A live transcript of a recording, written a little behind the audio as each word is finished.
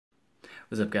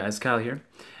What's up guys, Kyle here.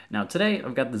 Now today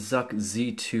I've got the Zuk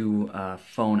Z2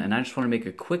 phone, and I just want to make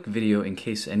a quick video in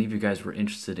case any of you guys were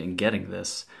interested in getting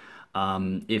this.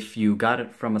 If you got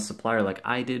it from a supplier like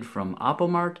I did from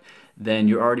Oppomart, then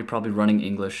you're already probably running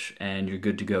English and you're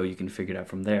good to go. You can figure it out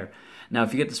from there. Now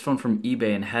if you get this phone from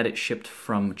eBay and had it shipped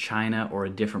from China or a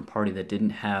different party that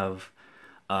didn't have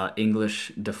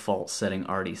English default setting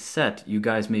already set, you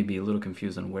guys may be a little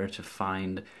confused on where to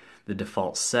find the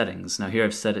default settings. Now here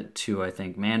I've set it to, I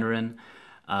think, Mandarin.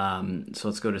 So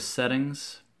let's go to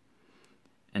settings,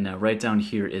 and now right down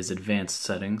here is advanced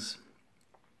settings,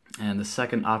 and the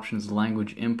second option is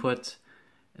language input,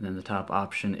 and then the top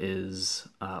option is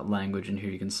language, and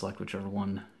here you can select whichever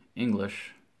one,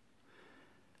 English.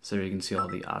 So you can see all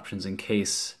the options in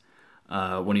case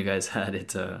when you guys had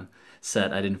it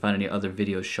set, I didn't find any other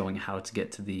videos showing how to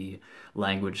get to the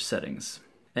language settings.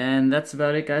 And that's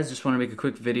about it, guys. Just want to make a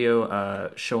quick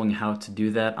video showing how to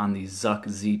do that on the Zuk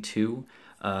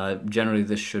Z2. Generally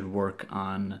this should work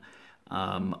on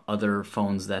other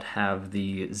phones that have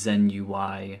the Zen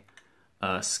UI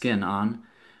skin on.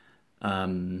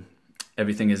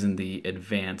 Everything is in the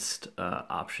advanced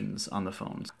options on the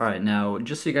phones. Alright, now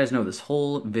just so you guys know, this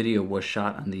whole video was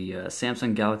shot on the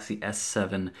Samsung Galaxy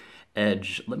S7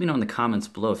 Edge. Let me know in the comments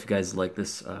below if you guys like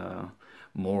this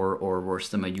more or worse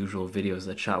than my usual videos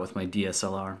that shot with my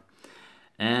DSLR.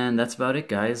 And that's about it,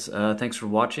 guys. Thanks for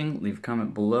watching. Leave a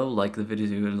comment below, like the video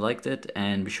if you liked it,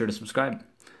 and be sure to subscribe.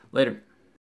 Later.